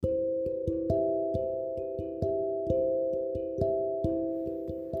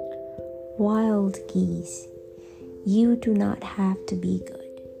Wild geese, you do not have to be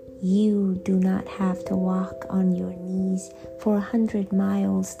good. You do not have to walk on your knees for 100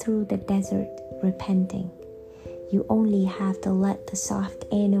 miles through the desert repenting. You only have to let the soft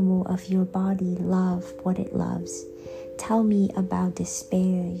animal of your body love what it loves. Tell me about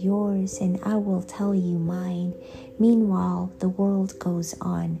despair, yours, and I will tell you mine. Meanwhile, the world goes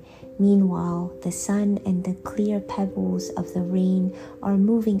on. Meanwhile, the sun and the clear pebbles of the rain are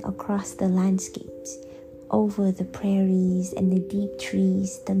moving across the landscapes, over the prairies and the deep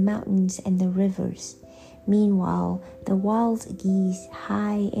trees, the mountains and the rivers. Meanwhile, the wild geese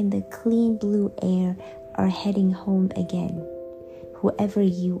high in the clean blue air are heading home again. Whoever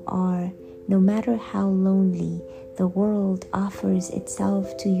you are, no matter how lonely, the world offers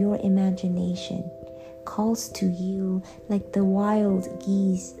itself to your imagination, calls to you like the wild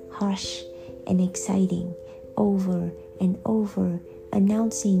geese, harsh and exciting, over and over,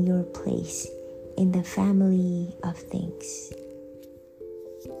 announcing your place in the family of things.